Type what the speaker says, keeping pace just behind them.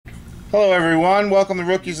Hello everyone, welcome to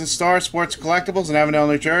Rookies and Stars Sports Collectibles in Avondale,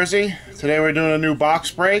 New Jersey. Today we're doing a new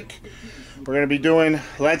box break. We're going to be doing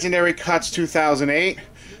Legendary Cuts 2008.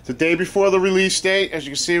 The day before the release date. As you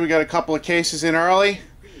can see, we got a couple of cases in early.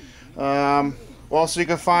 Also, you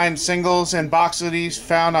can find singles and boxes of these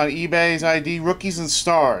found on eBay's ID Rookies and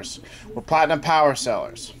Stars. We're Platinum Power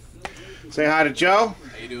Sellers. Say hi to Joe.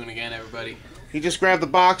 How you doing again, everybody? He just grabbed the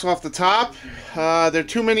box off the top. There are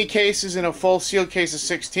too many cases in a full sealed case of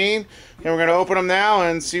 16. And we're going to open them now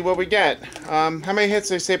and see what we get. How many hits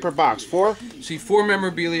do they say per box? 4? See, 4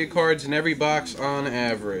 memorabilia cards in every box on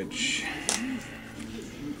average.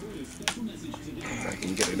 I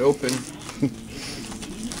can get it open.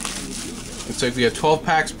 Looks like we have 12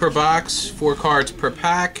 packs per box, 4 cards per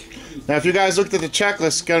pack. Now, if you guys looked at the checklist,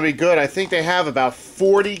 it's going to be good. I think they have about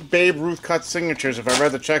 40 Babe Ruth cut signatures, if I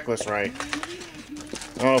read the checklist right.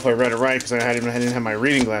 I don't know if I read it right because I didn't have my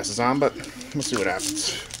reading glasses on, but we'll see what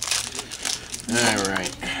happens.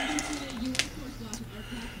 Alright.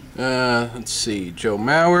 Let's see. Joe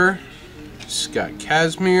Mauer, Scott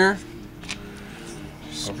Kazmir,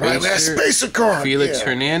 Alright, last Spacer card! Felix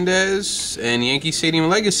Hernandez, and Yankee Stadium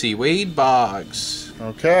Legacy, Wade Boggs.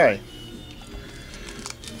 Okay.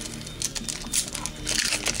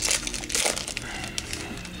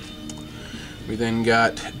 We then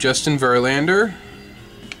got Justin Verlander,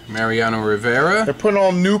 Mariano Rivera. They're putting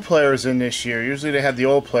all new players in this year. Usually they have the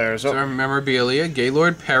old players. Our memorabilia,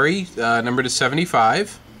 Gaylord Perry, number to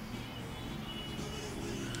 75.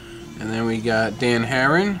 And then we got Dan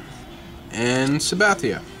Herron and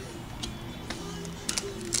Sabathia.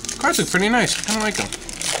 Cards look pretty nice. I kind of like them.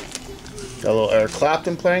 Got a little Eric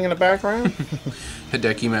Clapton playing in the background.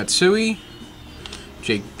 Hideki Matsui,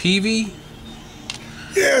 Jake Peavy.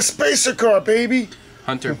 Yeah, Spacer car, baby!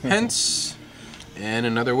 Hunter Pence, and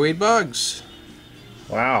another Wade Boggs.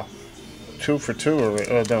 Wow. 2 for 2, or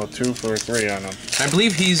oh no, 2 for 3 on him. I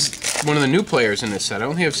believe he's one of the new players in this set. I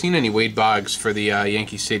don't think I've seen any Wade Boggs for the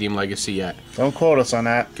Yankee Stadium Legacy yet. Don't quote us on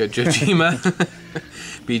that. Got Jojima,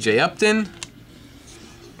 BJ Upton,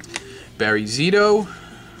 Barry Zito,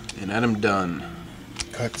 and Adam Dunn.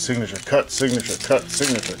 Cut signature, cut signature, cut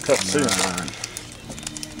signature, cut signature.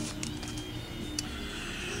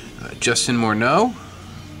 Justin Morneau,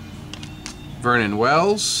 Vernon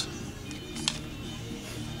Wells,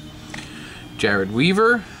 Jared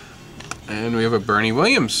Weaver, and we have a Bernie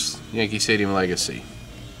Williams Yankee Stadium Legacy.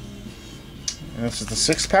 And this is the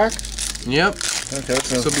 6-pack? Yep. Okay, that's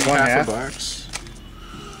this will be half a box.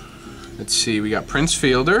 Let's see, we got Prince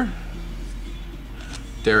Fielder,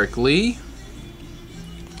 Derek Lee.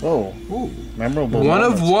 Oh, ooh. Memorable One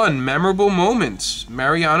moments. of one, memorable moments,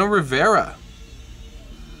 Mariano Rivera.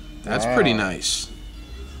 That's pretty nice.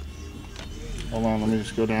 Hold on, let me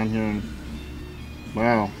just go down here and...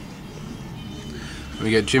 Wow.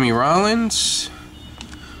 We got Jimmy Rollins.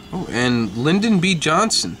 Oh, and Lyndon B.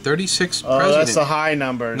 Johnson, 36 president. Oh, that's the high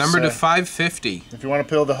numbers. Number to 550. If you want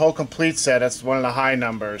to build the whole complete set, that's one of the high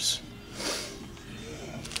numbers.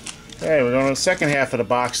 Okay, we're going to the second half of the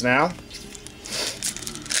box now.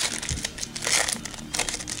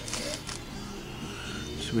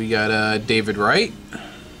 So we got David Wright,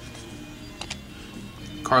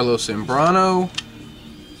 Carlos Zambrano,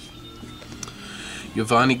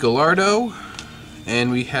 Giovanni Gallardo, and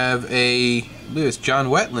we have a John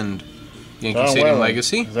Wetland Yankee Stadium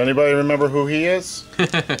Legacy. Does anybody remember who he is? He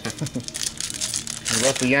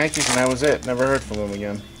left the Yankees and that was it. Never heard from him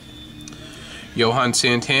again. Johan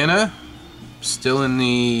Santana, still in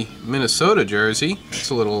the Minnesota jersey. It's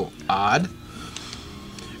a little odd.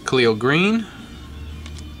 Khalil Green.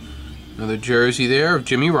 Another jersey there of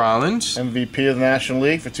Jimmy Rollins. MVP of the National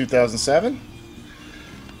League for 2007.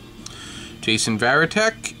 Jason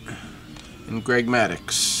Varitek and Greg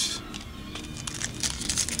Maddux.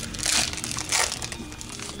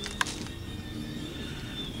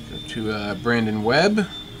 Go to Brandon Webb.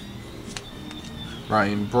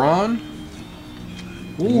 Ryan Braun.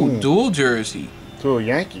 Ooh, dual jersey. Two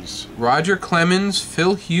Yankees. Roger Clemens,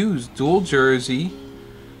 Phil Hughes, dual jersey.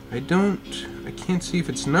 I can't see if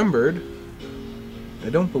it's numbered. I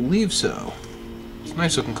don't believe so. It's a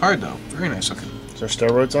nice looking card though. Very nice looking. Is there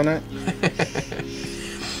steroids on that?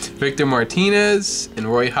 Victor Martinez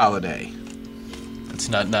and Roy Halladay. That's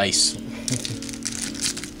not nice.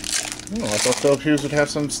 Oh, I thought Phil Hughes would have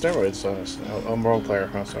some steroids on us. I'm a role player.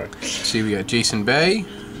 Oh, sorry. See, we got Jason Bay,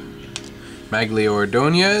 Maglio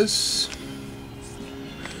Ordonez,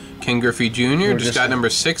 Ken Griffey Jr. Just got number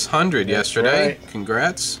 600 yesterday. Right.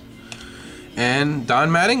 Congrats. And Don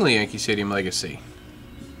Mattingly, Yankee Stadium Legacy.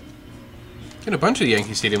 Got a bunch of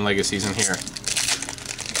Yankee Stadium Legacies in here.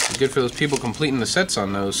 Good for those people completing the sets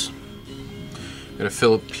on those. Got a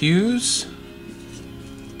Philip Hughes,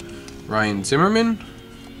 Ryan Zimmerman,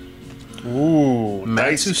 Ooh,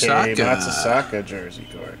 Matsusaka. Matsusaka jersey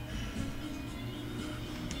card.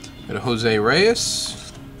 Got a Jose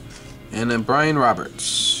Reyes, and a Brian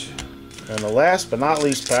Roberts. And the last but not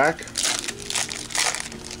least pack,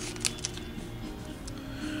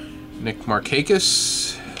 Nick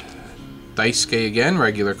Markakis, Daisuke again,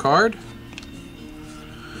 regular card.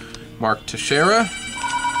 Mark Teixeira,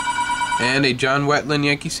 and a John Wetland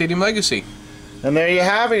Yankee Stadium Legacy. and there you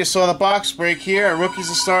have it. You saw the box break here at Rookies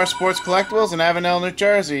and Stars Sports Collectibles in Avondale, New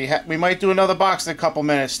Jersey. We might do another box in a couple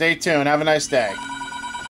minutes. Stay tuned. Have a nice day.